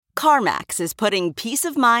CarMax is putting peace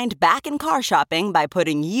of mind back in car shopping by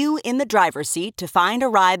putting you in the driver's seat to find a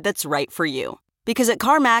ride that's right for you. Because at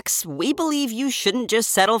CarMax, we believe you shouldn't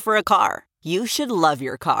just settle for a car. You should love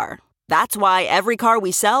your car. That's why every car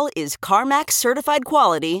we sell is CarMax certified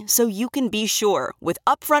quality, so you can be sure with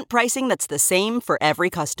upfront pricing that's the same for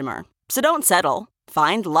every customer. So don't settle.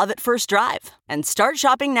 Find love at first drive and start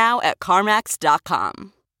shopping now at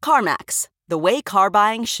CarMax.com. CarMax, the way car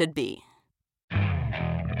buying should be.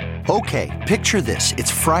 Okay, picture this.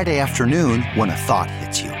 It's Friday afternoon when a thought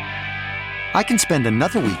hits you. I can spend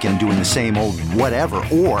another weekend doing the same old whatever,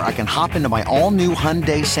 or I can hop into my all-new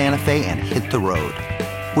Hyundai Santa Fe and hit the road.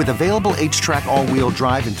 With available H-Track all-wheel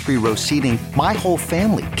drive and 3-row seating, my whole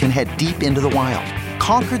family can head deep into the wild.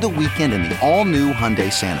 Conquer the weekend in the all-new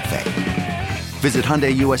Hyundai Santa Fe. Visit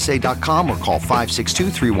HyundaiUSA.com or call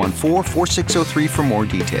 562-314-4603 for more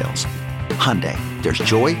details. Hyundai, there's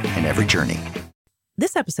joy in every journey.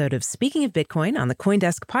 This episode of Speaking of Bitcoin on the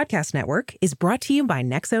CoinDesk Podcast Network is brought to you by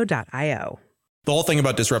Nexo.io. The whole thing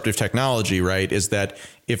about disruptive technology, right, is that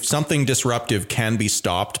if something disruptive can be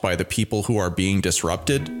stopped by the people who are being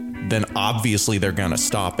disrupted, then obviously they're going to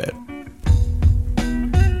stop it.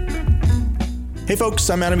 Hey folks,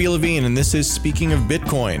 I'm Adam B. Levine, and this is Speaking of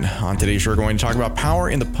Bitcoin. On today's show, we're going to talk about power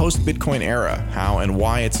in the post-Bitcoin era, how and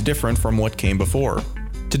why it's different from what came before.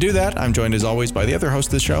 To do that, I'm joined as always by the other host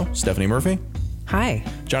of the show, Stephanie Murphy. Hi.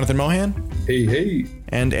 Jonathan Mohan. Hey, hey.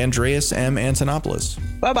 And Andreas M. Antonopoulos.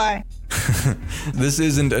 Bye-bye. This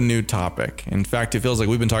isn't a new topic. In fact, it feels like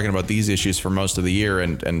we've been talking about these issues for most of the year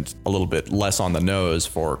and a little bit less on the nose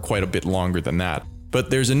for quite a bit longer than that. But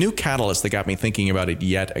there's a new catalyst that got me thinking about it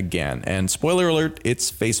yet again. And spoiler alert,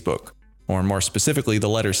 it's Facebook. Or more specifically, the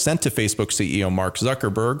letter sent to Facebook CEO Mark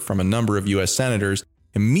Zuckerberg from a number of US senators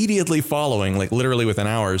immediately following, like literally within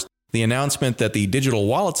hours, the announcement that the digital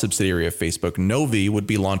wallet subsidiary of Facebook, Novi, would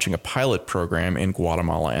be launching a pilot program in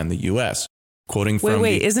Guatemala and the US. Quoting from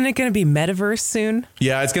Wait, isn't it going to be Metaverse soon?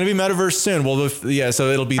 Yeah, it's going to be Metaverse soon. Well,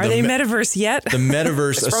 so it'll be Are they Metaverse yet? The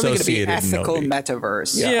Metaverse it's probably associated going to be ethical Novi.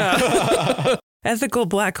 Metaverse. Yeah. Ethical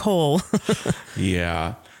black hole.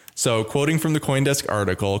 Yeah. So quoting from the CoinDesk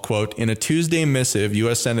article, quote, in a Tuesday missive,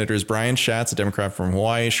 U.S. Senators Brian Schatz, a Democrat from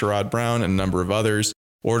Hawaii, Sherrod Brown, and a number of others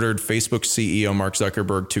ordered Facebook CEO Mark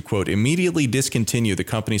Zuckerberg to, quote, immediately discontinue the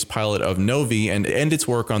company's pilot of Novi and end its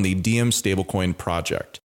work on the Diem stablecoin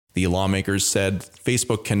project. The lawmakers said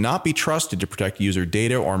Facebook cannot be trusted to protect user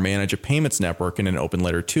data or manage a payments network in an open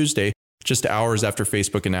letter Tuesday, just hours after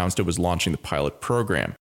Facebook announced it was launching the pilot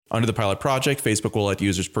program. Under the pilot project, Facebook will let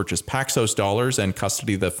users purchase Paxos dollars and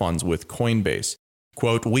custody the funds with Coinbase.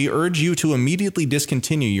 Quote, we urge you to immediately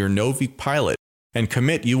discontinue your Novi pilot and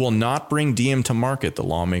commit you will not bring Diem to market, the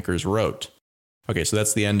lawmakers wrote. Okay, so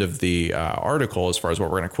that's the end of the article as far as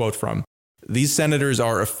what we're going to quote from. These senators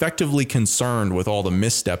are effectively concerned with all the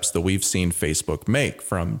missteps that we've seen Facebook make,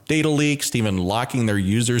 from data leaks to even locking their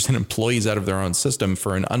users and employees out of their own system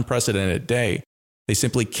for an unprecedented day. They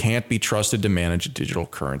simply can't be trusted to manage a digital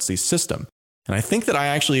currency system. And I think that I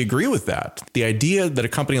actually agree with that. The idea that a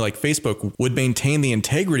company like Facebook would maintain the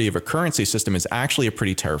integrity of a currency system is actually a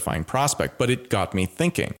pretty terrifying prospect, but it got me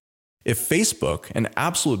thinking. If Facebook, an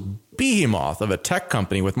absolute behemoth of a tech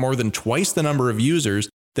company with more than twice the number of users,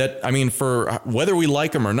 that, I mean, for whether we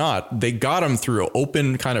like them or not, they got them through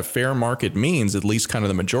open kind of fair market means, at least kind of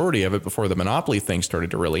the majority of it before the monopoly thing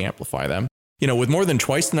started to really amplify them. You know, with more than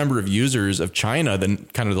twice the number of users of China than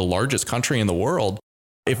kind of the largest country in the world,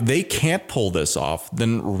 if they can't pull this off,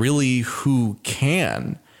 then really who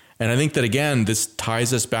can? And I think that, again, this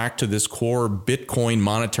ties us back to this core Bitcoin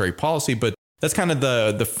monetary policy. But that's kind of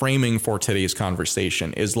the framing for today's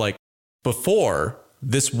conversation is like before,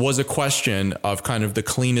 this was a question of kind of the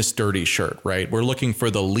cleanest dirty shirt, right? We're looking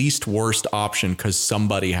for the least worst option because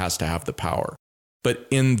somebody has to have the power. But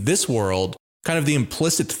in this world, kind of the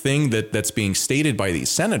implicit thing that's being stated by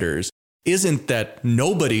these senators isn't that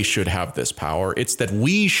nobody should have this power. It's that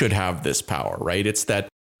we should have this power, right? It's that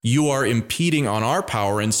you are impeding on our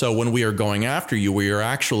power. And so when we are going after you, we are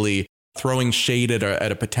actually throwing shade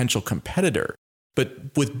at a potential competitor.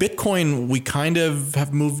 But with Bitcoin, we kind of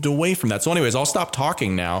have moved away from that. So anyways, I'll stop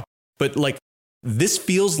talking now. But like, this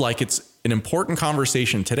feels like it's an important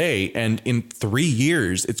conversation today. And in 3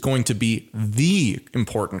 years, it's going to be the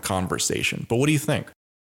important conversation. But what do you think?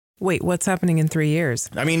 Wait, what's happening in 3 years?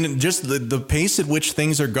 I mean, just the pace at which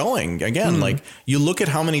things are going. Again, like you look at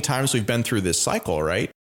how many times we've been through this cycle,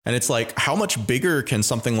 right? And it's like, how much bigger can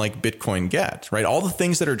something like Bitcoin get, right? All the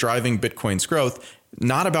things that are driving Bitcoin's growth,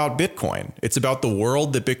 not about Bitcoin. It's about the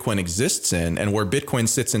world that Bitcoin exists in and where Bitcoin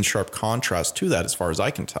sits in sharp contrast to that, as far as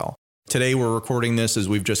I can tell. Today, we're recording this as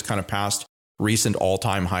we've just kind of passed recent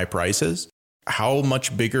all-time high prices. How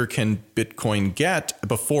much bigger can Bitcoin get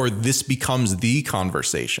before this becomes the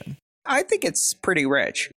conversation? I think it's pretty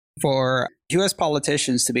rich for US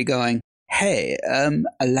politicians to be going, hey,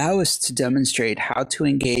 allow us to demonstrate how to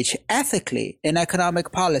engage ethically in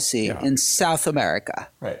economic policy in South America.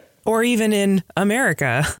 Right. Or even in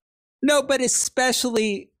America. No, but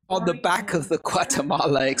especially on the back of the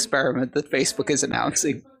Guatemala experiment that Facebook is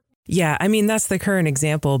announcing. Yeah, I mean, that's the current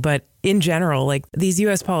example. But in general, like these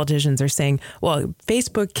US politicians are saying, well,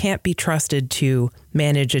 Facebook can't be trusted to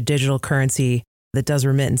manage a digital currency that does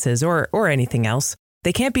remittances or anything else.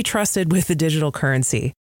 They can't be trusted with the digital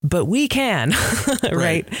currency, but we can,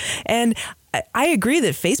 right? And I agree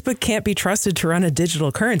that Facebook can't be trusted to run a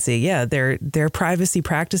digital currency. Yeah, their privacy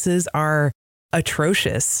practices are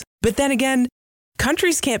atrocious. But then again,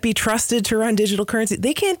 countries can't be trusted to run digital currency.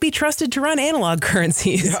 They can't be trusted to run analog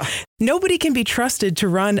currencies. Yeah. Nobody can be trusted to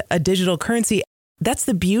run a digital currency. That's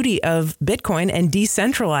the beauty of Bitcoin and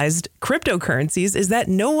decentralized cryptocurrencies, is that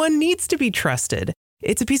no one needs to be trusted.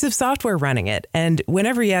 It's a piece of software running it. And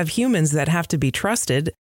whenever you have humans that have to be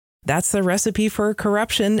trusted, that's the recipe for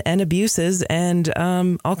corruption and abuses and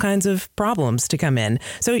all kinds of problems to come in.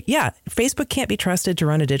 So yeah, Facebook can't be trusted to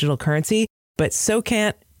run a digital currency, but so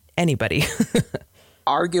can't anybody.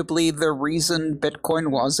 Arguably, the reason Bitcoin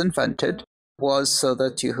was invented was so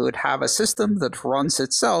that you would have a system that runs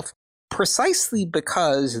itself, precisely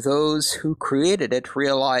because those who created it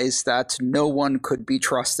realized that no one could be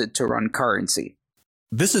trusted to run currency.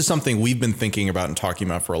 This is something we've been thinking about and talking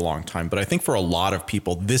about for a long time, but I think for a lot of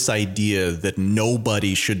people, this idea that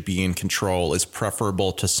nobody should be in control is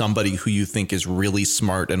preferable to somebody who you think is really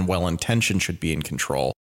smart and well-intentioned should be in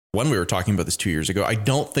control. When we were talking about this 2 years ago, I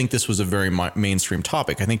don't think this was a very mainstream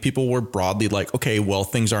topic. I think people were broadly like, okay, well,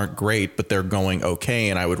 things aren't great, but they're going okay,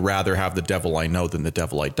 and I would rather have the devil I know than the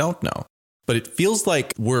devil I don't know. But it feels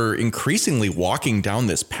like we're increasingly walking down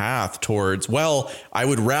this path towards, well, I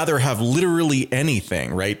would rather have literally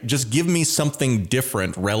anything, right? Just give me something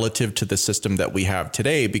different relative to the system that we have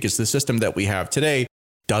today, because the system that we have today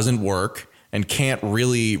doesn't work and can't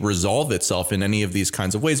really resolve itself in any of these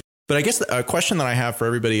kinds of ways. But I guess a question that I have for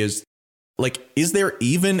everybody is, like, is there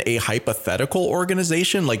even a hypothetical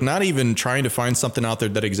organization? Like, not even trying to find something out there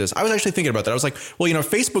that exists. I was actually thinking about that. I was like, well, you know,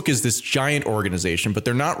 Facebook is this giant organization, but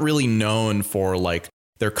they're not really known for like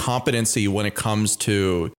their competency when it comes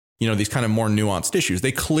to, you know, these kind of more nuanced issues.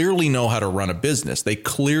 They clearly know how to run a business. They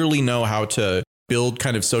clearly know how to build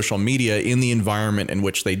kind of social media in the environment in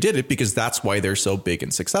which they did it, because that's why they're so big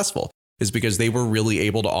and successful, is because they were really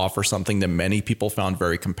able to offer something that many people found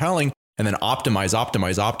very compelling, and then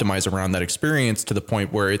optimize around that experience to the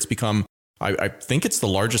point where it's become, I think it's the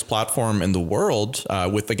largest platform in the world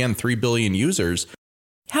with, again, 3 billion users.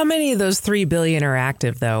 How many of those 3 billion are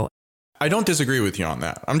active, though? I don't disagree with you on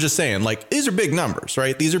that. I'm just saying, like, these are big numbers,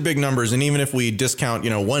 right? These are big numbers. And even if we discount,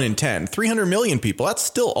 1 in 10, 300 million people, that's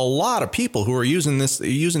still a lot of people who are using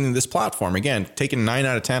this platform. Again, taking 9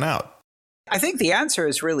 out of 10 out. I think the answer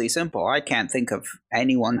is really simple. I can't think of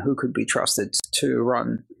anyone who could be trusted to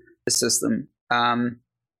run the system.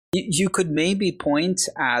 You could maybe point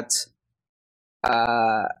at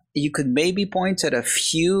a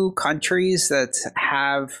few countries that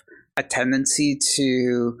have a tendency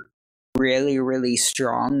to really, really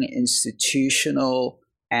strong institutional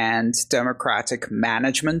and democratic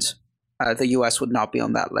management. The US would not be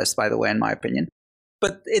on that list, by the way, in my opinion.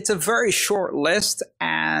 But it's a very short list,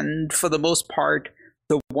 and for the most part,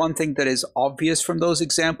 the one thing that is obvious from those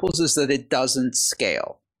examples is that it doesn't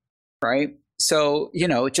scale, right? So,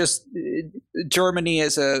 just Germany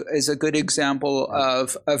is a good example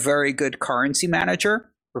of a very good currency manager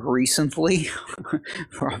recently,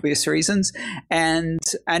 for obvious reasons, and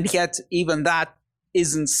yet even that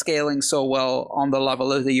isn't scaling so well on the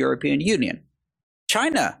level of the European Union.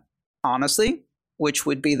 China, honestly, which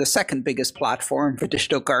would be the second biggest platform for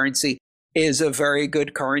digital currency, is a very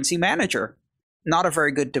good currency manager. Not a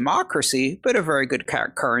very good democracy, but a very good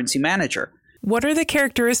currency manager. What are the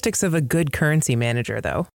characteristics of a good currency manager,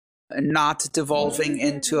 though? Not devolving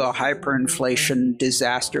into a hyperinflation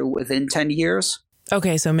disaster within 10 years.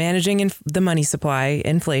 Okay, so managing the money supply,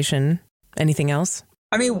 inflation, anything else?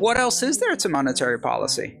 I mean, what else is there to monetary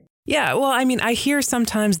policy? Yeah, well, I mean, I hear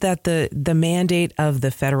sometimes that the mandate of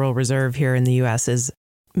the Federal Reserve here in the U.S. is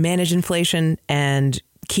manage inflation and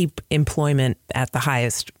keep employment at the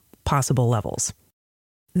highest possible levels.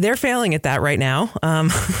 They're failing at that right now.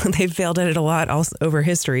 They've failed at it a lot also over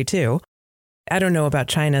history, too. I don't know about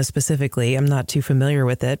China specifically. I'm not too familiar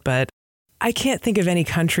with it, but I can't think of any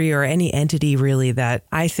country or any entity really that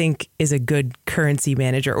I think is a good currency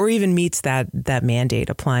manager or even meets that mandate,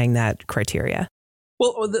 applying that criteria.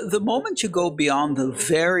 Well, the moment you go beyond the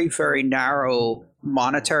very, very narrow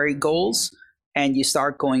monetary goals and you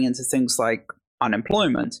start going into things like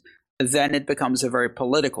unemployment, then it becomes a very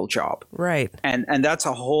political job. Right. And that's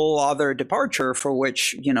a whole other departure for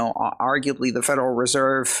which, arguably the Federal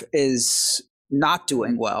Reserve is not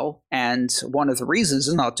doing well. And one of the reasons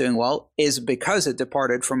it's not doing well is because it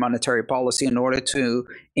departed from monetary policy in order to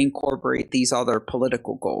incorporate these other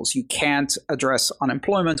political goals. You can't address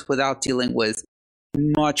unemployment without dealing with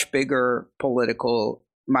much bigger political,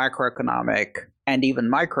 macroeconomic, and even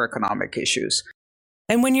microeconomic issues.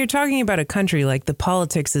 And when you're talking about a country, like the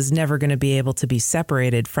politics is never going to be able to be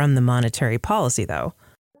separated from the monetary policy, though.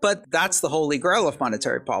 But that's the holy grail of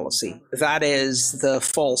monetary policy. That is the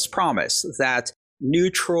false promise that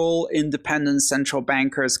neutral, independent central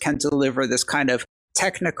bankers can deliver this kind of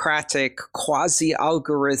technocratic,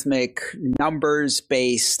 quasi-algorithmic,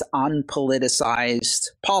 numbers-based, unpoliticized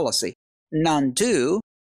policy. None do.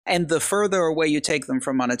 And the further away you take them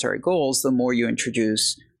from monetary goals, the more you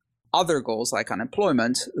introduce other goals like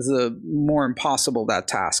unemployment, the more impossible that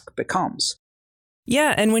task becomes.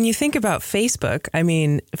 Yeah. And when you think about Facebook, I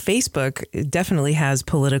mean, Facebook definitely has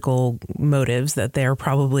political motives that they're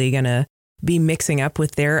probably going to be mixing up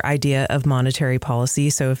with their idea of monetary policy.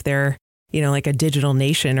 So if they're, like a digital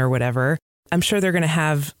nation or whatever, I'm sure they're going to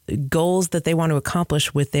have goals that they want to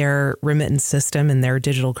accomplish with their remittance system and their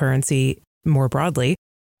digital currency more broadly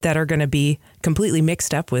that are going to be completely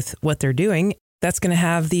mixed up with what they're doing. That's going to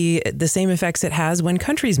have the same effects it has when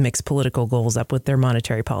countries mix political goals up with their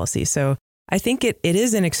monetary policy. So I think it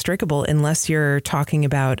is inextricable unless you're talking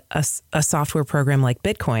about a software program like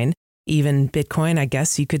Bitcoin. Even Bitcoin, I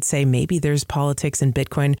guess you could say maybe there's politics in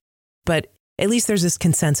Bitcoin, but at least there's this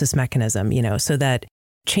consensus mechanism, so that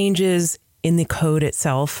changes in the code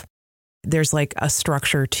itself, there's like a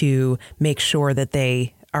structure to make sure that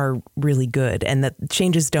they are really good and that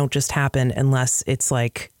changes don't just happen unless it's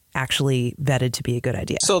like actually vetted to be a good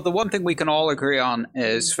idea. So the one thing we can all agree on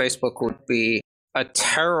is Facebook would be a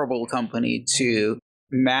terrible company to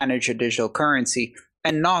manage a digital currency,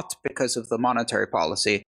 and not because of the monetary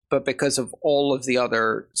policy, but because of all of the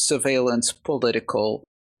other surveillance political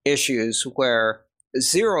issues where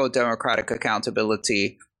zero democratic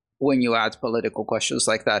accountability when you add political questions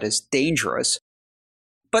like that is dangerous.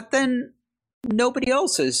 But then nobody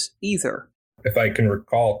else is either. If I can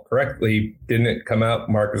recall correctly, didn't it come out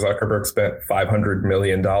Mark Zuckerberg spent $500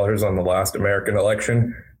 million on the last American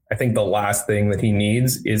election? I think the last thing that he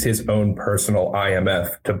needs is his own personal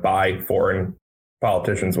IMF to buy foreign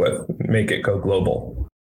politicians with, make it go global.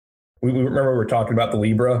 We remember we were talking about the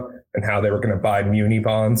Libra and how they were going to buy muni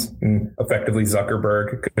bonds, and effectively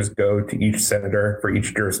Zuckerberg could just go to each senator for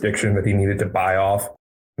each jurisdiction that he needed to buy off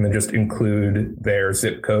and then just include their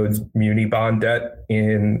zip code's muni bond debt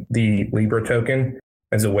in the Libra token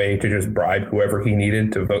as a way to just bribe whoever he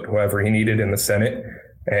needed to vote whoever he needed in the Senate.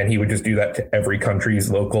 And he would just do that to every country's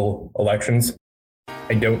local elections.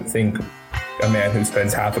 I don't think a man who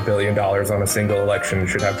spends $500 million on a single election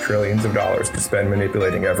should have trillions of dollars to spend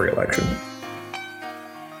manipulating every election.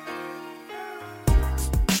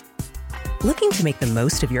 Looking to make the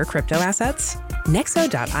most of your crypto assets?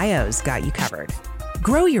 Nexo.io's got you covered.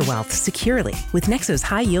 Grow your wealth securely with Nexo's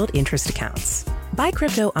high-yield interest accounts. Buy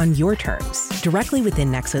crypto on your terms, directly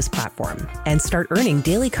within Nexo's platform, and start earning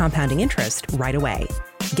daily compounding interest right away.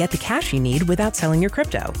 Get the cash you need without selling your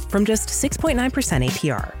crypto from just 6.9%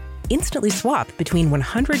 APR. Instantly swap between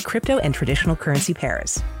 100 crypto and traditional currency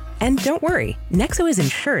pairs. And don't worry, Nexo is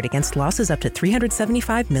insured against losses up to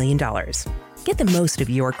 $375 million. Get the most of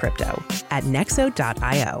your crypto at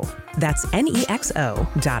Nexo.io. That's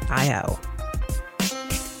Nexo.io.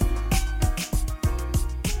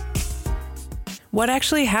 What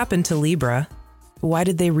actually happened to Libra? Why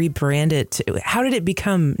did they rebrand it? How did it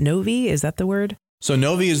become Novi? Is that the word? So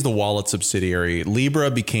Novi is the wallet subsidiary.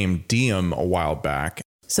 Libra became Diem a while back.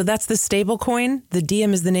 So that's the stable coin? The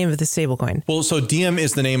Diem is the name of the stable coin. Well, so Diem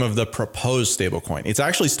is the name of the proposed stablecoin. It's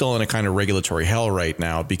actually still in a kind of regulatory hell right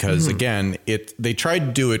now because, again, they tried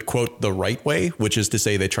to do it, quote, the right way, which is to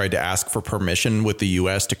say they tried to ask for permission with the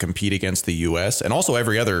U.S. to compete against the U.S. and also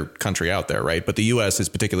every other country out there, right? But the U.S. is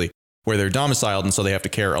particularly where they're domiciled, and so they have to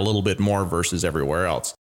care a little bit more versus everywhere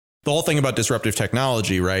else. The whole thing about disruptive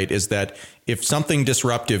technology, right, is that if something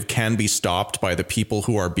disruptive can be stopped by the people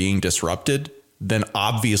who are being disrupted, then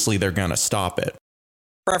obviously they're going to stop it.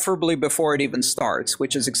 Preferably before it even starts,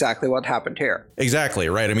 which is exactly what happened here. Exactly,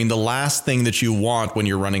 right. I mean, the last thing that you want when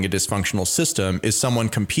you're running a dysfunctional system is someone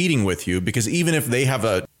competing with you, because even if they have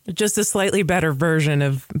a Just a slightly better version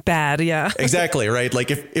of bad. Yeah, exactly. Right. Like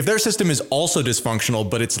if their system is also dysfunctional,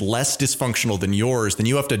 but it's less dysfunctional than yours, then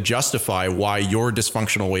you have to justify why your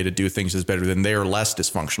dysfunctional way to do things is better than their less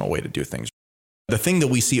dysfunctional way to do things. The thing that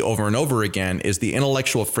we see over and over again is the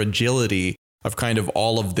intellectual fragility of kind of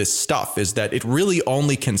all of this stuff, is that it really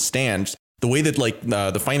only can stand the way that like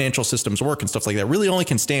the financial systems work and stuff like that really only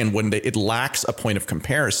can stand when it lacks a point of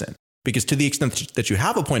comparison. Because to the extent that you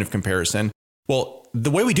have a point of comparison, well, the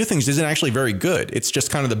way we do things isn't actually very good. It's just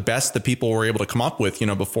kind of the best that people were able to come up with,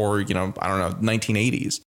 before, I don't know,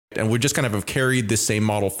 1980s. And we just kind of have carried this same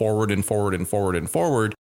model forward and forward and forward and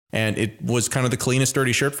forward. And it was kind of the cleanest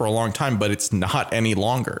dirty shirt for a long time, but it's not any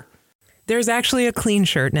longer. There's actually a clean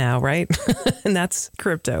shirt now, right? And that's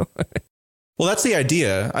crypto. Well, that's the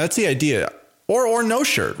idea. Or no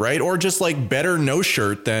shirt, right? Or just like better no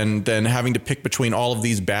shirt than having to pick between all of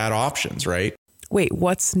these bad options, right? Wait,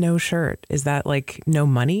 what's no shirt? Is that like no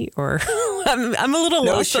money, or I'm a little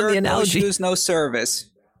lost on the analogy. No shoes, no service.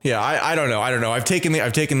 Yeah, I don't know. I've taken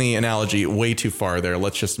the analogy way too far there.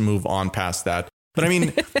 Let's just move on past that. But I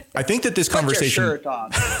mean, I think that this conversation. Put your shirt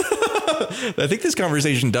on. I think this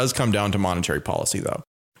conversation does come down to monetary policy, though.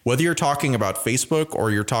 Whether you're talking about Facebook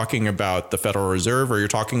or you're talking about the Federal Reserve or you're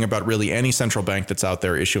talking about really any central bank that's out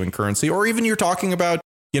there issuing currency, or even you're talking about,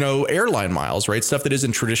 airline miles, right? Stuff that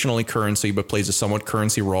isn't traditionally currency, but plays a somewhat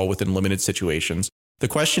currency role within limited situations. The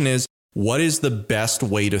question is, what is the best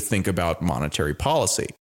way to think about monetary policy?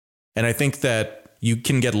 And I think that you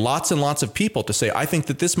can get lots and lots of people to say, I think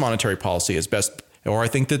that this monetary policy is best, or I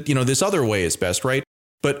think that, this other way is best, right?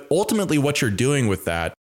 But ultimately what you're doing with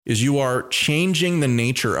that is you are changing the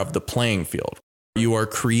nature of the playing field. You are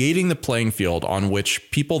creating the playing field on which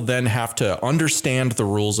people then have to understand the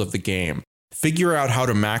rules of the game, figure out how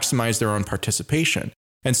to maximize their own participation.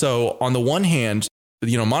 And so on the one hand,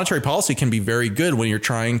 monetary policy can be very good when you're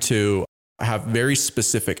trying to have very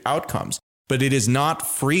specific outcomes, but it is not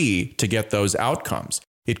free to get those outcomes.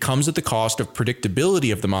 It comes at the cost of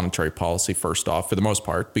predictability of the monetary policy, first off, for the most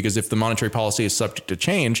part, because if the monetary policy is subject to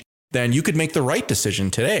change, then you could make the right decision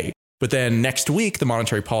today. But then next week, the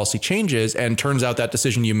monetary policy changes and turns out that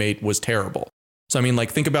decision you made was terrible. So, I mean,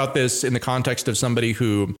 like, think about this in the context of somebody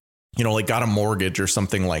who, got a mortgage or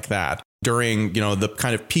something like that during, the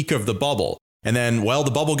kind of peak of the bubble. And then, well,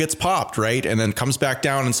 the bubble gets popped, right? And then comes back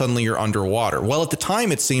down and suddenly you're underwater. Well, at the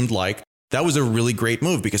time, it seemed like that was a really great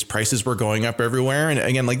move because prices were going up everywhere. And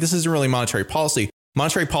again, like, this isn't really monetary policy.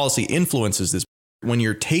 Monetary policy influences this. When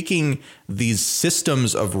you're taking these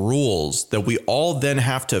systems of rules that we all then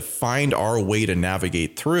have to find our way to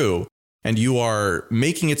navigate through, and you are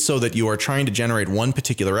making it so that you are trying to generate one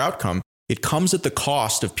particular outcome, it comes at the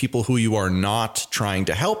cost of people who you are not trying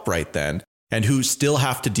to help right then, and who still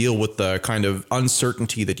have to deal with the kind of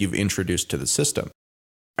uncertainty that you've introduced to the system.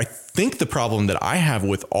 I think the problem that I have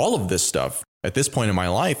with all of this stuff at this point in my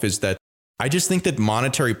life is that I just think that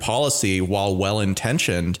monetary policy, while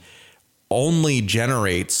well-intentioned, only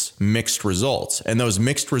generates mixed results. And those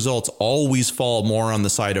mixed results always fall more on the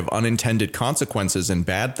side of unintended consequences and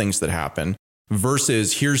bad things that happen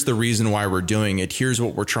versus here's the reason why we're doing it. Here's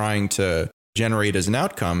what we're trying to generate as an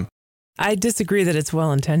outcome. I disagree that it's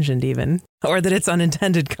well-intentioned even, or that it's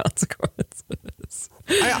unintended consequences.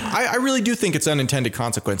 I really do think it's unintended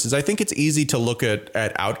consequences. I think it's easy to look at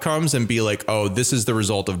outcomes and be like, oh, this is the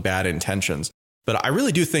result of bad intentions. But I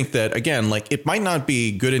really do think that, again, like, it might not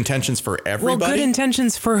be good intentions for everybody. Well, good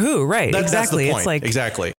intentions for who? Right. Exactly. That's the point. It's like,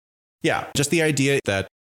 exactly. Yeah. Just the idea that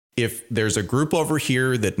if there's a group over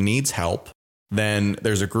here that needs help, then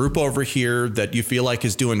there's a group over here that you feel like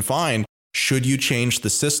is doing fine. Should you change the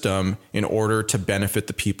system in order to benefit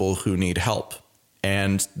the people who need help?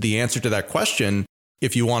 And the answer to that question,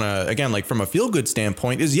 if you want to, again, like, from a feel-good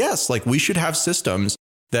standpoint, is yes. Like, we should have systems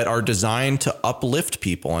that are designed to uplift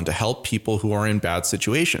people and to help people who are in bad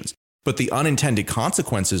situations. But the unintended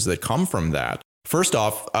consequences that come from that, first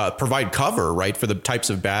off, provide cover, right, for the types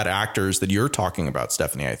of bad actors that you're talking about,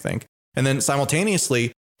 Stephanie, I think. And then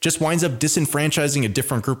simultaneously just winds up disenfranchising a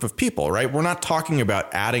different group of people, right? We're not talking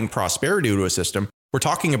about adding prosperity to a system. We're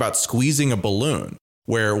talking about squeezing a balloon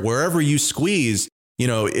where wherever you squeeze,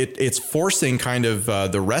 it's forcing kind of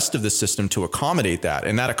the rest of the system to accommodate that.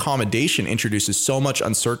 And that accommodation introduces so much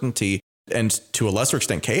uncertainty and, to a lesser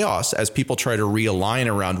extent, chaos as people try to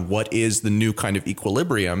realign around what is the new kind of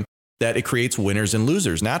equilibrium, that it creates winners and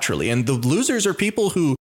losers naturally. And the losers are people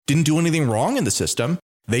who didn't do anything wrong in the system.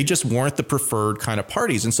 They just weren't the preferred kind of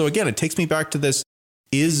parties. And so, again, it takes me back to this.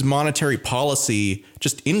 Is monetary policy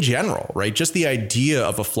just in general, right? Just the idea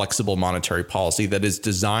of a flexible monetary policy that is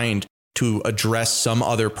designed to address some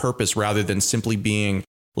other purpose rather than simply being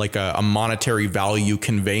like a monetary value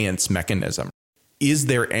conveyance mechanism. Is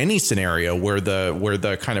there any scenario where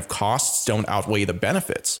the kind of costs don't outweigh the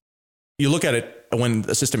benefits? You look at it when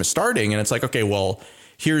the system is starting and it's like, okay, well,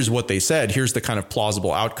 here's what they said. Here's the kind of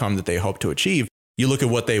plausible outcome that they hope to achieve. You look at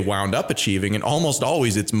what they wound up achieving, and almost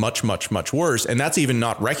always it's much, much, much worse. And that's even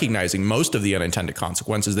not recognizing most of the unintended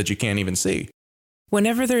consequences that you can't even see.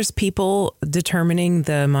 Whenever there's people determining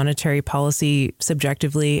the monetary policy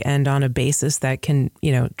subjectively and on a basis that can,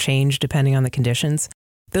 change depending on the conditions,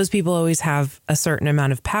 those people always have a certain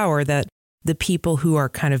amount of power that the people who are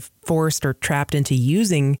kind of forced or trapped into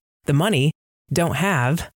using the money don't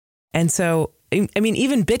have. And so, I mean,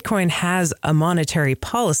 even Bitcoin has a monetary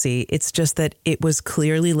policy. It's just that it was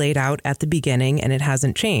clearly laid out at the beginning and it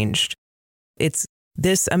hasn't changed. It's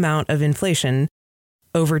this amount of inflation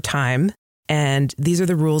over time. And these are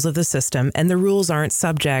the rules of the system. And the rules aren't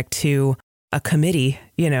subject to a committee,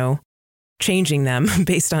 changing them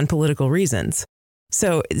based on political reasons.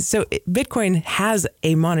 So Bitcoin has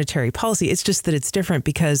a monetary policy. It's just that it's different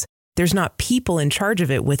because there's not people in charge of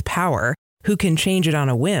it with power who can change it on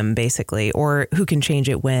a whim, basically, or who can change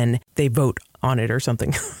it when they vote on it or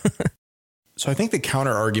something. So I think the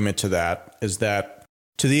counter argument to that is that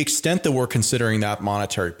to the extent that we're considering that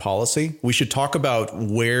monetary policy, we should talk about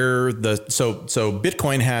where so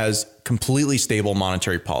Bitcoin has completely stable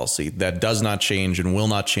monetary policy that does not change and will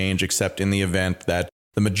not change except in the event that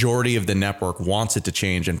the majority of the network wants it to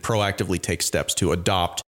change and proactively take steps to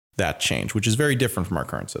adopt that change, which is very different from our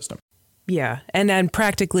current system. Yeah. And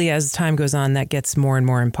practically as time goes on, that gets more and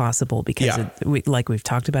more impossible because like we've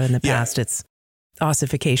talked about in the past, it's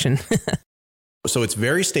ossification. So it's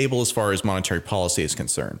very stable as far as monetary policy is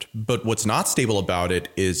concerned. But what's not stable about it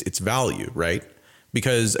is its value, right?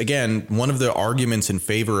 Because again, one of the arguments in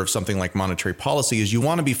favor of something like monetary policy is you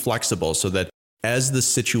want to be flexible so that as the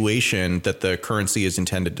situation that the currency is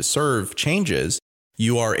intended to serve changes,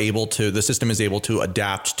 the system is able to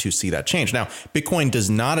adapt to see that change. Now, Bitcoin does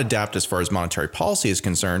not adapt as far as monetary policy is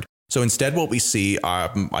concerned. So instead, what we see,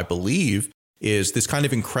 I believe, is this kind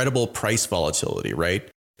of incredible price volatility, right?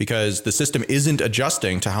 Because the system isn't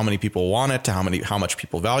adjusting to how many people want it, to how much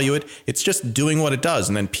people value it. It's just doing what it does.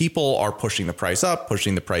 And then people are pushing the price up,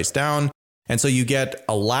 pushing the price down. And so you get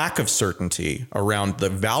a lack of certainty around the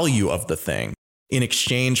value of the thing in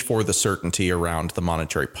exchange for the certainty around the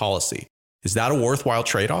monetary policy. Is that a worthwhile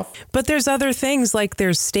trade-off? But there's other things like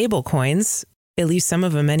there's stable coins, at least some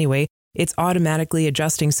of them anyway. It's automatically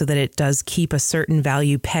adjusting so that it does keep a certain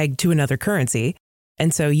value pegged to another currency.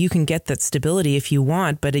 And so you can get that stability if you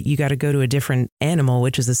want, but you got to go to a different animal,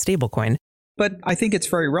 which is a stable coin. But I think it's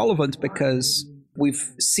very relevant because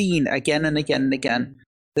we've seen again and again and again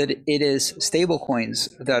that it is stable coins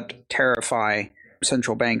that terrify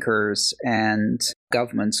central bankers and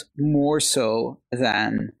governments more so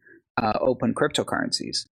than open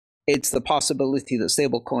cryptocurrencies. It's the possibility that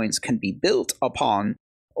stablecoins can be built upon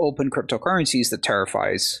open cryptocurrencies that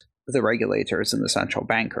terrifies the regulators and the central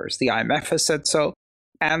bankers. The IMF has said so,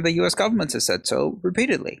 and the US government has said so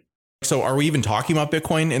repeatedly. So are we even talking about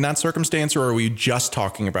Bitcoin in that circumstance, or are we just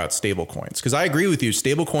talking about stablecoins? Because I agree with you,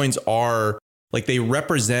 stablecoins are like they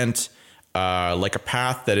represent like a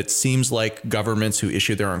path that it seems like governments who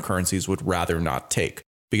issue their own currencies would rather not take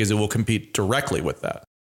because it will compete directly with that.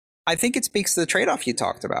 I think it speaks to the trade-off you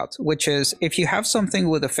talked about, which is if you have something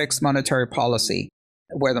with a fixed monetary policy,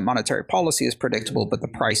 where the monetary policy is predictable, but the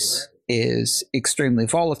price is extremely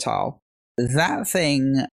volatile, that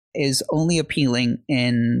thing is only appealing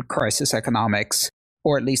in crisis economics,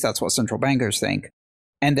 or at least that's what central bankers think,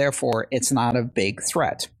 and therefore it's not a big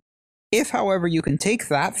threat. If, however, you can take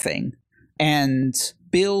that thing and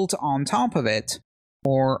build on top of it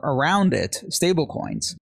or around it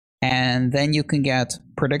stablecoins, and then you can get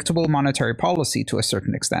predictable monetary policy to a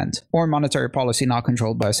certain extent, or monetary policy not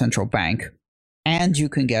controlled by a central bank, and you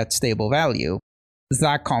can get stable value,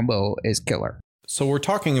 that combo is killer. So we're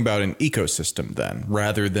talking about an ecosystem then,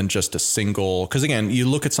 rather than just a single, because again, you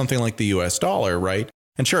look at something like the US dollar, right?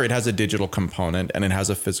 And sure, it has a digital component and it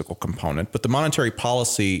has a physical component, but the monetary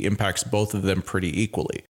policy impacts both of them pretty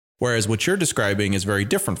equally. Whereas what you're describing is very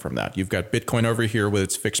different from that. You've got Bitcoin over here with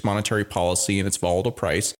its fixed monetary policy and its volatile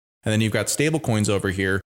price. And then you've got stablecoins over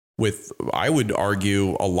here with, I would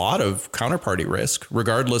argue, a lot of counterparty risk,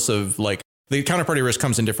 regardless of like the counterparty risk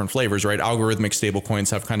comes in different flavors, right? Algorithmic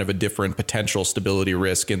stablecoins have kind of a different potential stability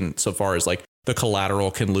risk in so far as like the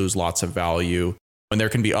collateral can lose lots of value. And there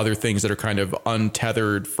can be other things that are kind of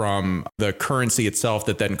untethered from the currency itself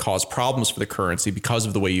that then cause problems for the currency because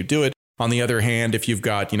of the way you do it. On the other hand, if you've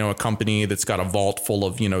got, a company that's got a vault full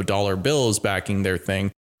of, dollar bills backing their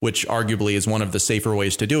thing, which arguably is one of the safer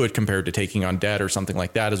ways to do it compared to taking on debt or something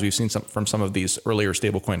like that, as we've seen from some of these earlier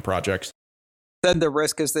stablecoin projects. Then the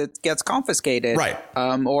risk is that it gets confiscated, right,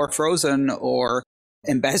 or frozen or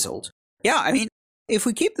embezzled. Yeah, I mean, if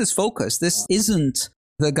we keep this focus, this isn't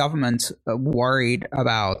the government worried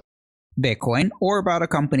about Bitcoin or about a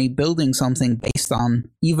company building something based on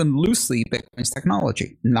even loosely Bitcoin's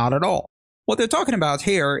technology. Not at all. What they're talking about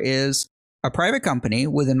here is a private company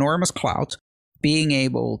with enormous clout being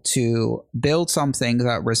able to build something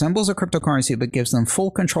that resembles a cryptocurrency but gives them full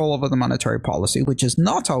control over the monetary policy, which is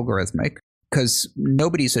not algorithmic, because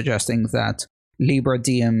nobody's suggesting that Libra,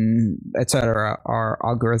 Diem, etc. are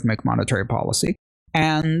algorithmic monetary policy,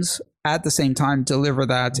 and at the same time deliver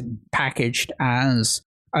that packaged as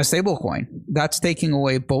a stablecoin. That's taking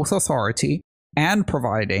away both authority and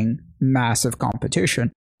providing massive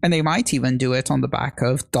competition. And they might even do it on the back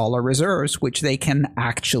of dollar reserves, which they can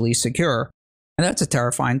actually secure. And that's a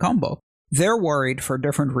terrifying combo. They're worried for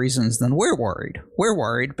different reasons than we're worried. We're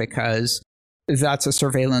worried because that's a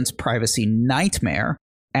surveillance privacy nightmare,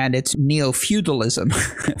 and it's neo-feudalism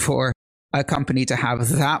for a company to have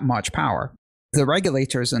that much power. The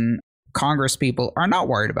regulators and Congress people are not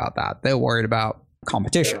worried about that. They're worried about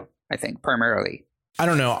competition, I think, primarily. I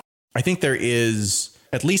don't know. I think there is,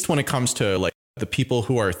 at least when it comes to like the people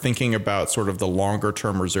who are thinking about sort of the longer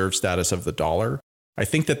term reserve status of the dollar, I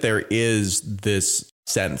think that there is this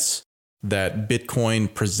sense that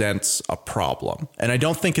Bitcoin presents a problem. And I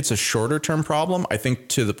don't think it's a shorter term problem. I think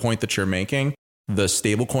to the point that you're making, the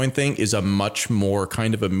stablecoin thing is a much more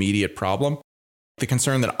kind of immediate problem. The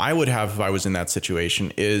concern that I would have if I was in that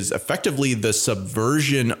situation is effectively the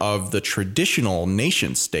subversion of the traditional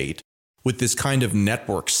nation state with this kind of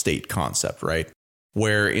network state concept, right?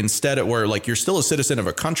 Where instead of where like you're still a citizen of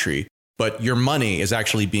a country, but your money is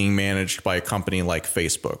actually being managed by a company like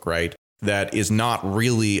Facebook, right? That is not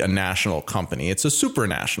really a national company. It's a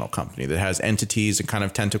supranational company that has entities and kind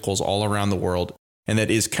of tentacles all around the world, and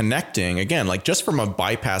that is connecting, again, like just from a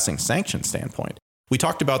bypassing sanction standpoint. We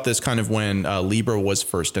talked about this kind of when Libra was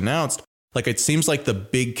first announced. Like it seems like the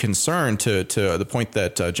big concern to the point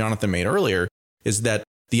that Jonathan made earlier is that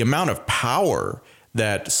the amount of power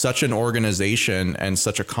that such an organization and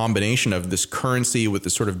such a combination of this currency with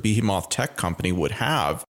this sort of behemoth tech company would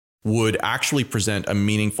have would actually present a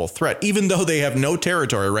meaningful threat, even though they have no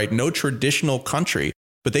territory, right? No traditional country,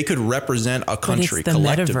 but they could represent a country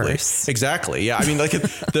collectively. Metaverse. Exactly. Yeah. I mean, like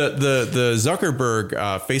the Zuckerberg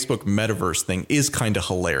Facebook metaverse thing is kind of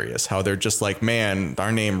hilarious how they're just like, man,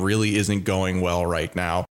 our name really isn't going well right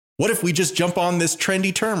now. What if we just jump on this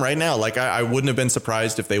trendy term right now? Like I wouldn't have been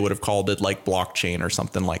surprised if they would have called it like blockchain or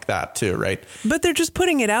something like that too, right? But they're just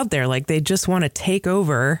putting it out there like they just want to take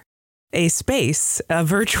over a space, a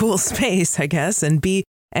virtual space, I guess,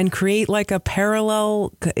 and create like a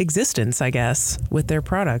parallel existence, I guess, with their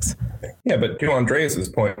products. Yeah, but to Andreas's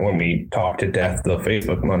point, when we talked to death the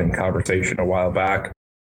Facebook money conversation a while back,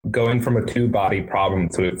 going from a 2-body problem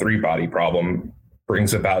to a 3-body problem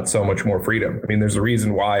brings about so much more freedom. I mean, there's a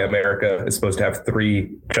reason why America is supposed to have 3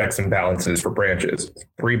 checks and balances for branches.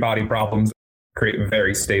 3-body problems create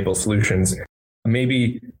very stable solutions.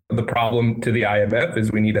 Maybe the problem to the IMF is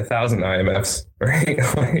we need 1,000 IMFs, right?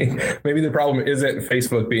 Like, maybe the problem isn't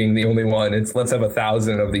Facebook being the only one. It's let's have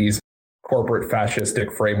 1,000 of these corporate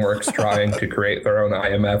fascistic frameworks trying to create their own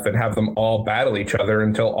IMF and have them all battle each other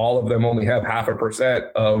until all of them only have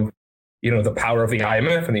 0.5% of, the power of the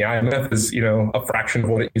IMF, and the IMF is, a fraction of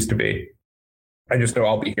what it used to be. I just know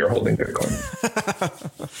I'll be here holding Bitcoin.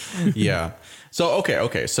 Yeah. So,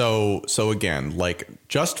 okay. So again, like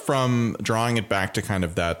just from drawing it back to kind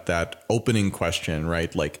of that opening question,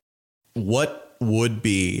 right? Like what would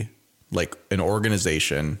be like an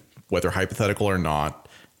organization, whether hypothetical or not,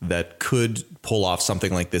 that could pull off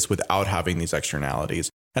something like this without having these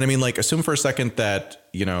externalities? And I mean, like assume for a second that,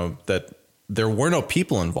 that there were no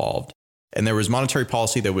people involved. And there was monetary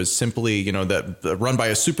policy that was simply, that run by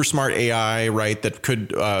a super smart AI, right? That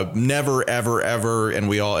could never, ever, ever. And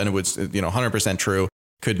it was, 100% true,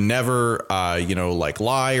 could never, like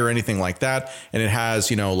lie or anything like that. And it has,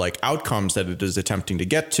 like outcomes that it is attempting to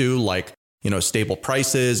get to, like, stable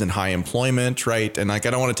prices and high employment, right? And like,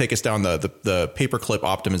 I don't want to take us down the paperclip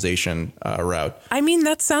optimization route. I mean,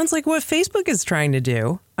 that sounds like what Facebook is trying to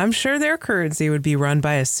do. I'm sure their currency would be run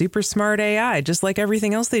by a super smart AI, just like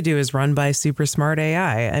everything else they do is run by super smart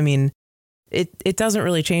AI. I mean, it doesn't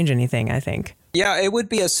really change anything, I think. Yeah, it would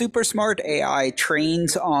be a super smart AI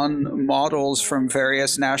trained on models from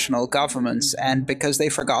various national governments. And because they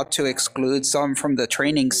forgot to exclude some from the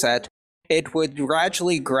training set, it would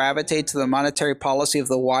gradually gravitate to the monetary policy of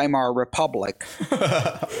the Weimar Republic.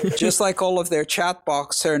 Just like all of their chat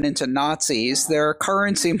box turned into Nazis, their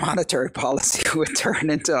currency monetary policy would turn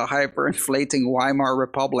into a hyperinflating Weimar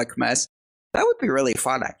Republic mess. That would be really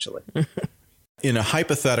fun, actually. In a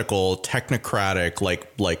hypothetical, technocratic,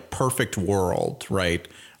 like perfect world, right?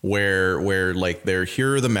 Where like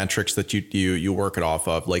here are the metrics that you work it off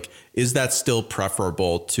of. Like, is that still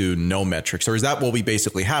preferable to no metrics, or is that what we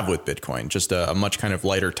basically have with Bitcoin? Just a much kind of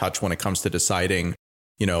lighter touch when it comes to deciding,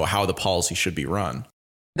 how the policy should be run.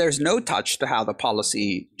 There's no touch to how the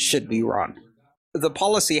policy should be run. The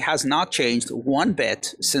policy has not changed one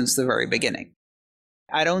bit since the very beginning.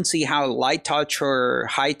 I don't see how light touch or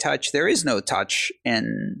high touch, there is no touch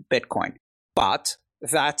in Bitcoin. But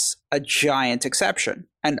that's a giant exception.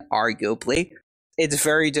 And arguably, it's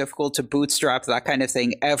very difficult to bootstrap that kind of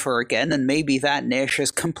thing ever again. And maybe that niche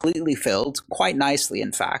is completely filled, quite nicely,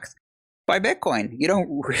 in fact, by Bitcoin. You don't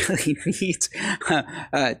really need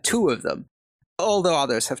two of them, although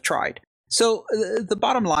others have tried. So the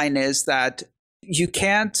bottom line is that you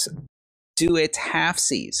can't do it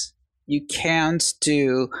halfsies. You can't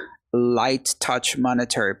do light touch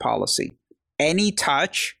monetary policy. Any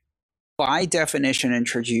touch, by definition,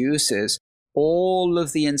 introduces all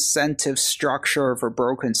of the incentive structure of a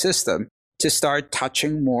broken system to start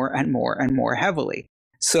touching more and more and more heavily.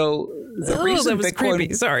 So the reason that was Bitcoin,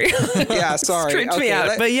 creepy. Sorry. Yeah, sorry. Freaked me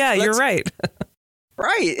out. But yeah, you're right.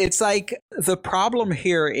 Right. It's like the problem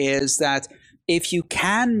here is that if you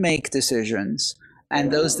can make decisions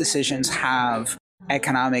and those decisions have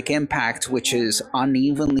economic impact which is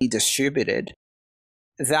unevenly distributed,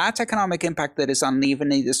 that economic impact that is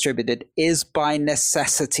unevenly distributed is by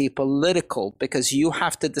necessity political, because you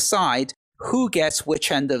have to decide who gets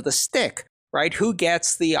which end of the stick, right? Who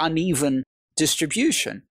gets the uneven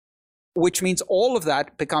distribution, which means all of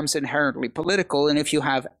that becomes inherently political. And if you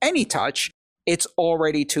have any touch, it's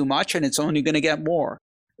already too much and it's only going to get more.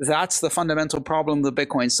 That's the fundamental problem that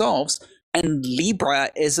Bitcoin solves. And Libra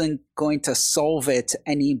isn't going to solve it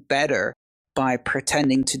any better by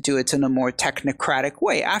pretending to do it in a more technocratic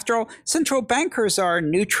way. After all, central bankers are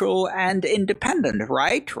neutral and independent,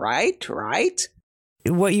 right?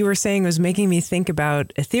 What you were saying was making me think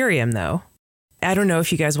about Ethereum, though. I don't know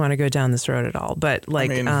if you guys want to go down this road at all, but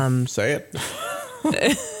say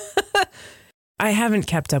it. I haven't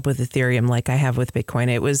kept up with Ethereum like I have with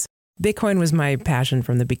Bitcoin. Bitcoin was my passion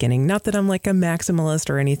from the beginning. Not that I'm like a maximalist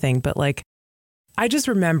or anything, but like, I just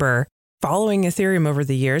remember following Ethereum over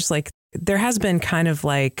the years. Like, there has been kind of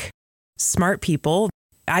like smart people.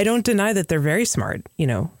 I don't deny that they're very smart,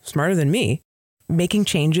 smarter than me, making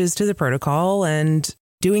changes to the protocol and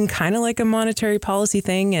doing kind of like a monetary policy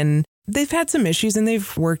thing. And they've had some issues and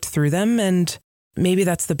they've worked through them. And maybe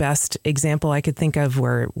that's the best example I could think of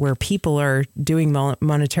where people are doing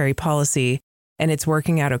monetary policy and it's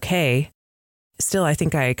working out okay. Still, I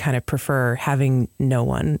think I kind of prefer having no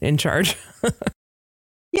one in charge.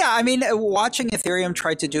 Yeah, I mean, watching Ethereum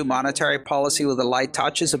try to do monetary policy with a light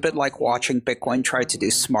touch is a bit like watching Bitcoin try to do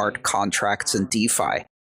smart contracts and DeFi.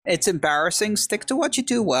 It's embarrassing. Stick to what you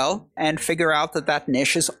do well and figure out that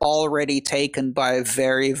niche is already taken by a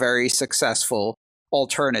very, very successful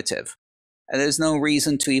alternative. And there's no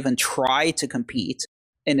reason to even try to compete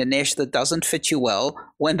in a niche that doesn't fit you well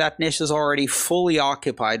when that niche is already fully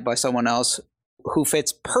occupied by someone else who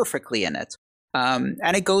fits perfectly in it.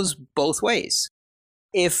 And it goes both ways.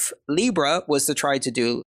 If Libra was to try to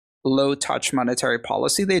do low-touch monetary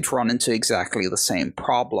policy, they'd run into exactly the same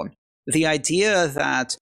problem. The idea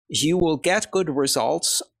that you will get good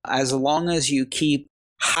results as long as you keep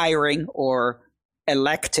hiring or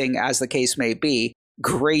electing, as the case may be,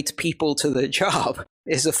 great people to the job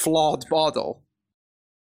is a flawed model.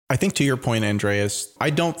 I think to your point, Andreas, I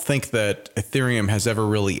don't think that Ethereum has ever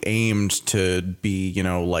really aimed to be,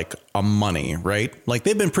 like a money, right? Like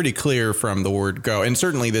they've been pretty clear from the word go. And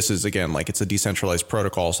certainly this is, again, like it's a decentralized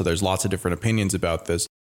protocol. So there's lots of different opinions about this.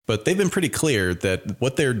 But they've been pretty clear that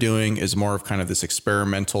what they're doing is more of kind of this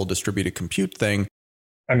experimental distributed compute thing.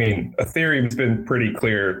 I mean, Ethereum's been pretty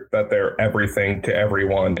clear that they're everything to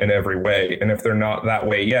everyone in every way. And if they're not that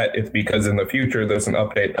way yet, it's because in the future, there's an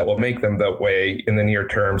update that will make them that way in the near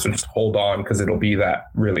term. So just hold on because it'll be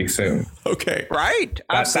that really soon. Okay. Right.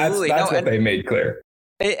 Absolutely. That's what they made clear.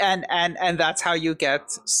 And that's how you get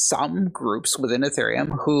some groups within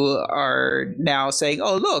Ethereum who are now saying,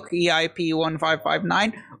 oh, look, EIP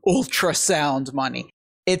 1559, ultrasound money.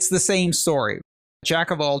 It's the same story.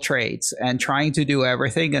 Jack of all trades and trying to do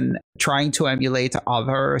everything and trying to emulate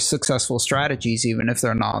other successful strategies, even if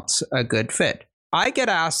they're not a good fit. I get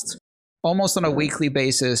asked almost on a weekly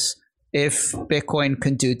basis, if Bitcoin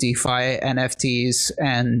can do DeFi, NFTs,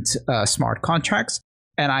 and smart contracts.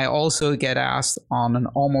 And I also get asked on an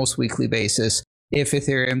almost weekly basis if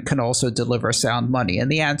Ethereum can also deliver sound money.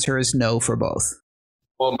 And the answer is no for both.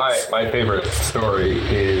 Well, my favorite story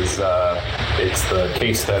is it's the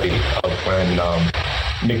case study of when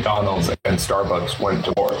McDonald's and Starbucks went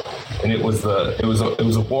to war, and it was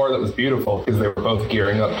a war that was beautiful because they were both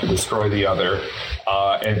gearing up to destroy the other,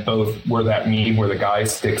 and both were that meme where the guy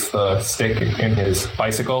sticks the stick in his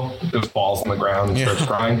bicycle, just falls on the ground and starts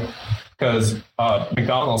crying, because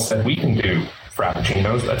McDonald's said, we can do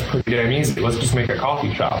frappuccinos. That's pretty damn easy. Let's just make a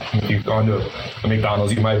coffee shop. If you've gone to a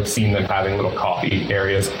McDonald's, you might have seen them having little coffee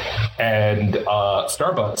areas. And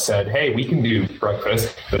Starbucks said, hey, we can do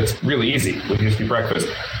breakfast, but it's really easy. We can just do breakfast.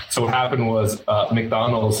 So what happened was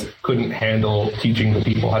McDonald's couldn't handle teaching the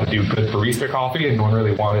people how to do good barista coffee, and no one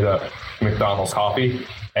really wanted a McDonald's coffee.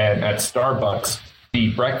 And at Starbucks,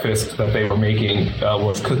 the breakfast that they were making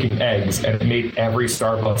was cooking eggs, and it made every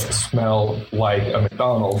Starbucks smell like a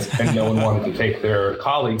McDonald's, and no one wanted to take their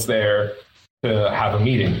colleagues there to have a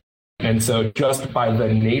meeting. And so just by the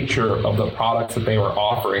nature of the products that they were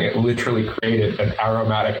offering, it literally created an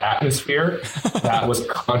aromatic atmosphere that was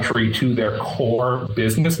contrary to their core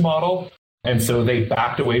business model. And so they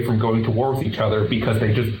backed away from going to war with each other because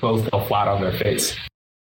they just both fell flat on their face.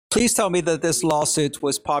 Please tell me that this lawsuit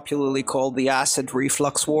was popularly called the Acid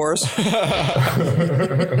Reflux Wars. There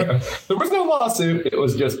was no lawsuit. It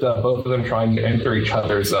was just both of them trying to enter each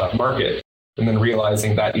other's market, and then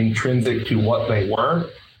realizing that intrinsic to what they were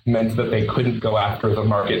meant that they couldn't go after the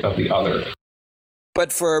market of the other.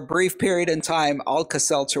 But for a brief period in time,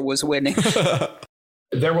 Alka-Seltzer was winning.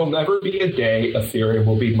 There will never be a day Ethereum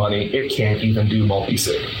will be money. It can't even do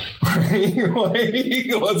multi-sig.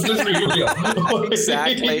 Let's just be real.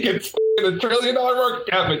 Exactly. It's a $1 trillion market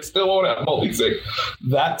cap. It still won't have multi-sig.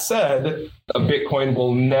 That said, a Bitcoin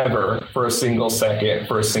will never, for a single second,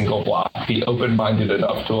 for a single block, be open-minded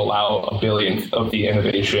enough to allow a billionth of the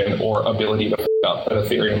innovation or ability to up that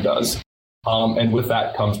Ethereum does. And with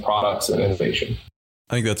that comes products and innovation.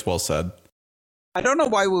 I think that's well said. I don't know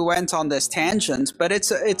why we went on this tangent, but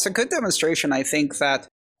it's a good demonstration, I think, that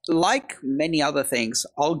like many other things,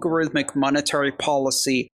 algorithmic monetary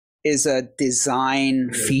policy is a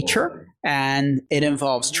design feature, and it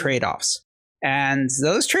involves trade-offs. And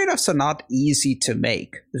those trade-offs are not easy to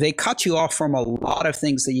make. They cut you off from a lot of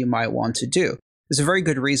things that you might want to do. There's a very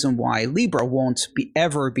good reason why Libra won't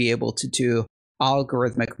ever be able to do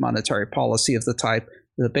algorithmic monetary policy of the type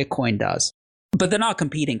that Bitcoin does. But they're not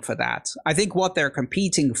competing for that. I think what they're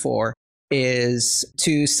competing for is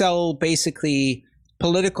to sell basically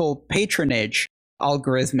political patronage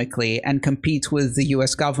algorithmically and compete with the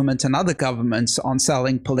US government and other governments on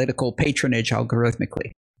selling political patronage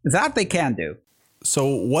algorithmically. That they can do. So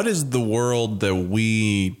what is the world that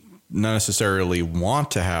we not necessarily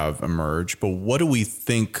want to have emerge, but what do we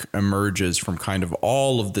think emerges from kind of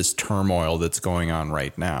all of this turmoil that's going on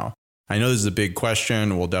right now? I know this is a big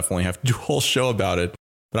question. We'll definitely have to do a whole show about it.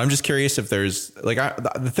 But I'm just curious if there's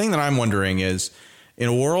the thing that I'm wondering is, in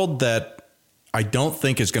a world that I don't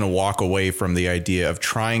think is going to walk away from the idea of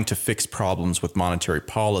trying to fix problems with monetary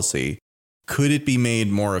policy, could it be made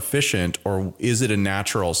more efficient, or is it a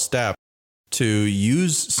natural step to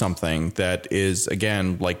use something that is,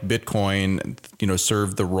 again, like Bitcoin,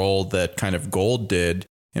 served the role that kind of gold did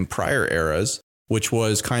in prior eras, which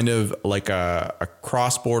was kind of like a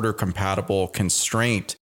cross-border compatible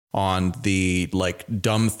constraint on the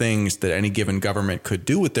dumb things that any given government could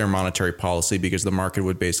do with their monetary policy, because the market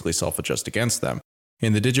would basically self-adjust against them.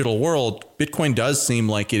 In the digital world, Bitcoin does seem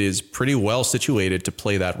like it is pretty well situated to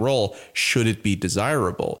play that role should it be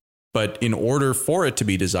desirable. But in order for it to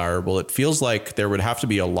be desirable, it feels like there would have to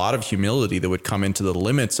be a lot of humility that would come into the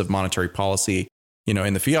limits of monetary policy,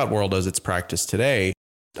 in the fiat world as it's practiced today.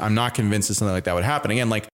 I'm not convinced that something like that would happen.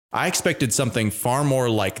 Again, I expected something far more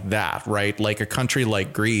like that, right? Like a country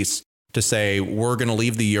like Greece to say, we're going to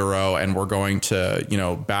leave the euro and we're going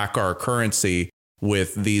to, back our currency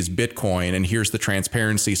with these Bitcoin, and here's the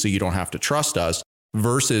transparency so you don't have to trust us,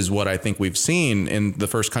 versus what I think we've seen in the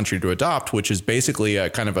first country to adopt, which is basically a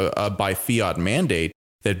kind of a by fiat mandate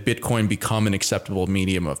that Bitcoin become an acceptable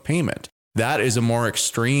medium of payment. That is a more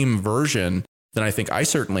extreme version than I think I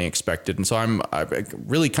certainly expected. And so I'm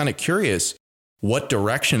really kind of curious what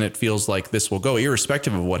direction it feels like this will go,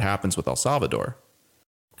 irrespective of what happens with El Salvador.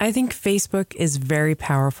 I think Facebook is very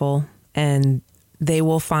powerful, and they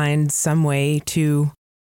will find some way to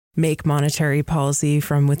make monetary policy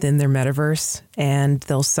from within their metaverse, and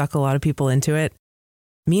they'll suck a lot of people into it.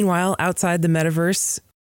 Meanwhile, outside the metaverse,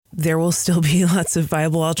 there will still be lots of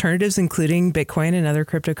viable alternatives, including Bitcoin and other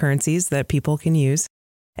cryptocurrencies that people can use.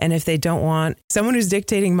 And if they don't want someone who's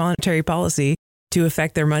dictating monetary policy to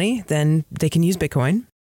affect their money, then they can use Bitcoin.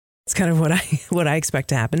 It's kind of what I expect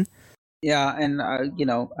to happen. Yeah, and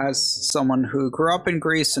as someone who grew up in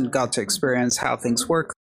Greece and got to experience how things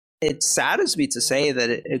work, it saddens me to say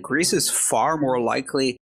that Greece is far more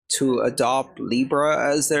likely to adopt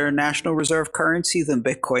Libra as their national reserve currency than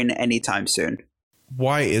Bitcoin anytime soon.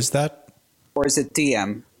 Why is that? Or is it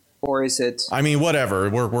DM? Or is it? I mean, whatever.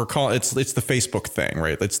 We're calling it's the Facebook thing,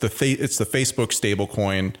 right? It's the Facebook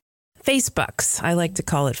stablecoin. Facebucks. I like to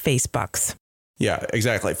call it Facebucks. Yeah,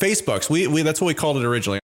 exactly. Facebucks. We that's what we called it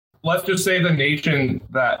originally. Let's just say the nation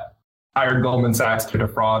that hired Goldman Sachs to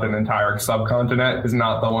defraud an entire subcontinent is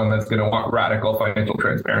not the one that's going to want radical financial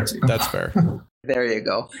transparency. That's fair. There you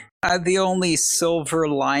go. The only silver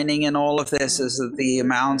lining in all of this is that the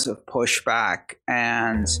amount of pushback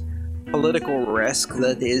and political risk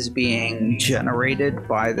that is being generated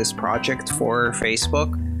by this project for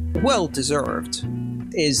Facebook, well deserved,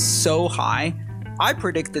 is so high. I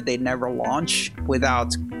predicted they'd never launch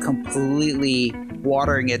without completely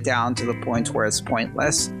watering it down to the point where it's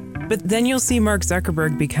pointless. But then you'll see Mark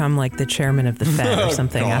Zuckerberg become like the chairman of the Fed or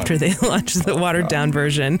something after they launch the watered down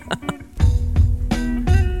version.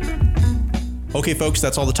 Okay, folks,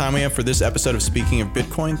 that's all the time we have for this episode of Speaking of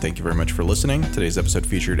Bitcoin. Thank you very much for listening. Today's episode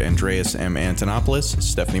featured Andreas M. Antonopoulos,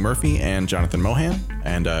 Stephanie Murphy, and Jonathan Mohan,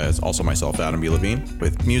 and also myself, Adam B. Levine,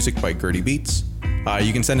 with music by Gertie Beats.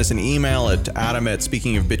 You can send us an email at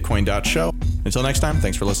adam@speakingofbitcoin.show. Until next time,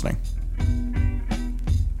 thanks for listening.